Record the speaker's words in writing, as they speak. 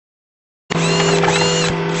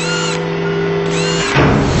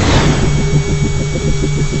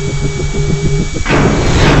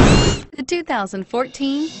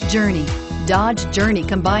2014 Journey. Dodge Journey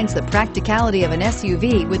combines the practicality of an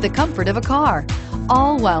SUV with the comfort of a car,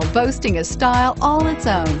 all while boasting a style all its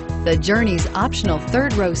own. The Journey's optional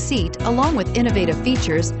third-row seat, along with innovative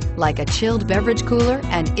features like a chilled beverage cooler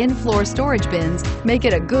and in-floor storage bins, make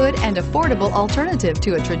it a good and affordable alternative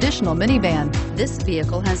to a traditional minivan. This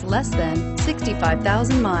vehicle has less than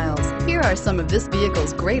 65,000 miles. Here are some of this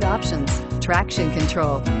vehicle's great options: traction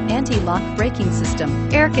control, anti-lock braking system,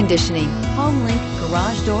 air conditioning, HomeLink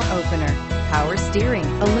garage door opener, power steering,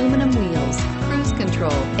 aluminum wheels, cruise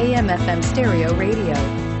control, AM/FM stereo radio,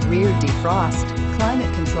 rear defrost,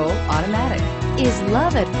 climate control automatic. Is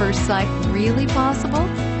love at first sight really possible?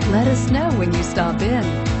 Let us know when you stop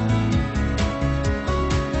in.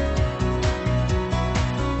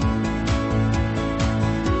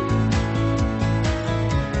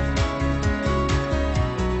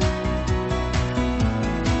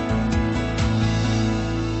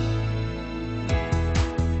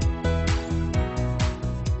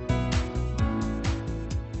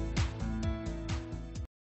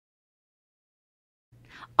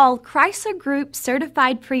 All Chrysler Group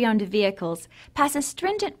certified pre-owned vehicles pass a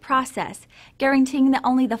stringent process guaranteeing that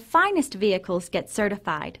only the finest vehicles get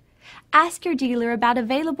certified. Ask your dealer about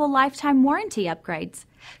available lifetime warranty upgrades.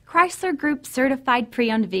 Chrysler Group certified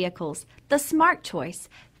pre-owned vehicles, the smart choice,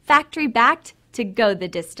 factory backed to go the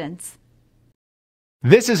distance.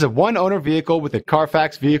 This is a one-owner vehicle with a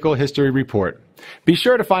Carfax Vehicle History Report. Be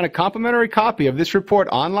sure to find a complimentary copy of this report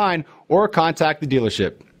online or contact the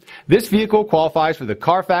dealership. This vehicle qualifies for the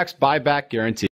Carfax buyback guarantee.